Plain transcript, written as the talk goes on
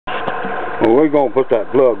Well, we're going to put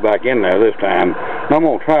that plug back in there this time. And I'm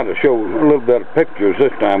going to try to show a little bit of pictures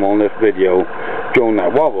this time on this video showing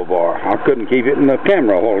that wobble bar. I couldn't keep it in the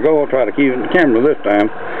camera a while ago. I'll try to keep it in the camera this time.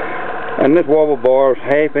 And this wobble bar is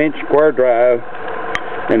 1/2-inch square drive,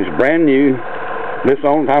 and it's brand new. This is the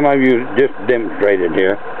only time I've used it, just demonstrated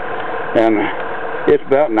here. And it's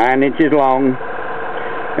about 9 inches long.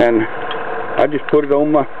 And I just put it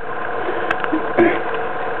on my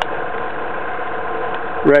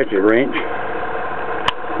ratchet wrench.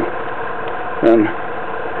 And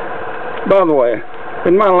by the way,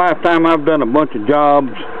 in my lifetime I've done a bunch of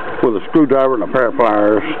jobs with a screwdriver and a pair of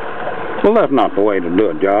pliers. Well, that's not the way to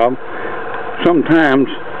do a job. Sometimes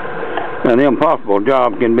an impossible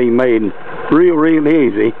job can be made real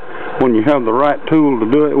easy when you have the right tool to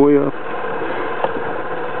do it with.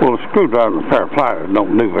 Well, a screwdriver and a pair of pliers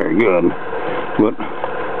don't do very good, but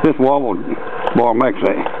this wobble bar makes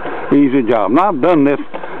an easy job. And I've done this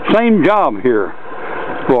same job here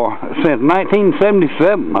since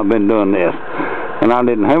 1977. I've been doing this, and I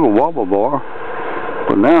didn't have a wobble bar,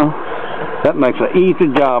 but now that makes an easy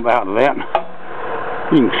job out of that.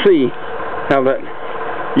 You can see how that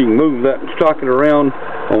you can move that socket around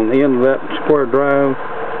on the end of that square drive.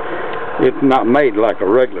 It's not made like a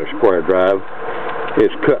regular square drive.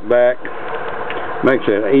 It's cut back, makes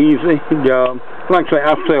it an easy job. Like I say,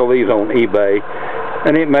 I sell these on eBay,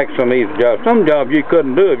 and it makes some easy jobs. Some jobs you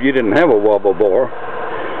couldn't do if you didn't have a wobble bar.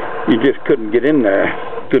 You just couldn't get in there,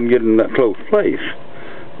 couldn't get in that close place.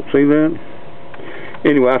 See that?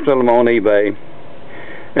 Anyway, I sell them on eBay,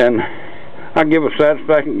 and I give a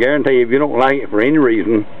satisfaction guarantee. If you don't like it for any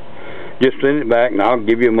reason, just send it back and I'll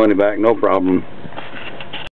give you money back, no problem.